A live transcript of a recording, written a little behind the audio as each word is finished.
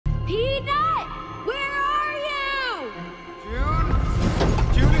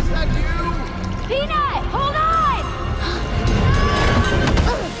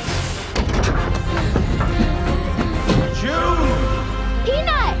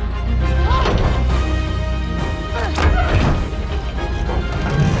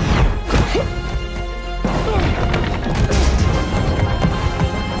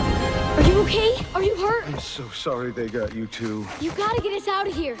sorry they got you too. You gotta get us out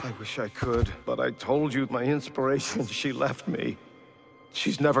of here. I wish I could, but I told you my inspiration. She left me.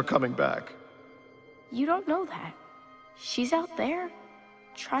 She's never coming back. You don't know that. She's out there,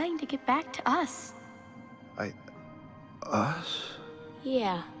 trying to get back to us. Us?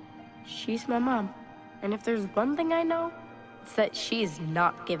 Yeah. She's my mom. And if there's one thing I know, it's that she's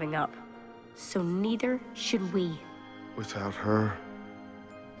not giving up. So neither should we. Without her,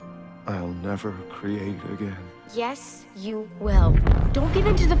 I'll never create again. Yes, you will. Don't give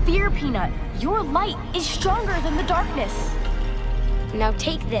in to the fear, Peanut. Your light is stronger than the darkness. Now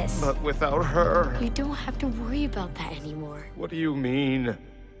take this. But without her... You don't have to worry about that anymore. What do you mean?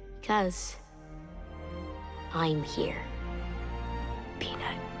 Because I'm here.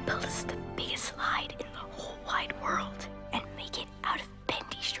 Peanut, build us the biggest slide in the whole wide world and make it out of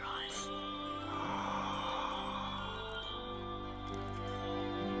bendy straws.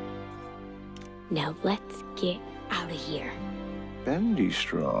 Now let's get out of here. Bendy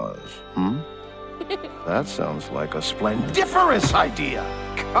straws, That sounds like a splendiferous idea.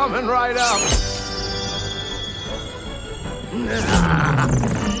 Coming right up.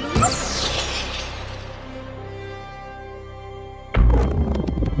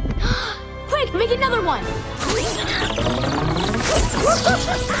 Quick, make another one!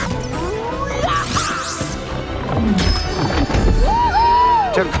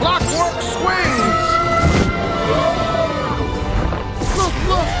 To clockwork swings!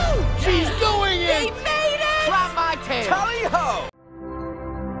 Look! She's doing it!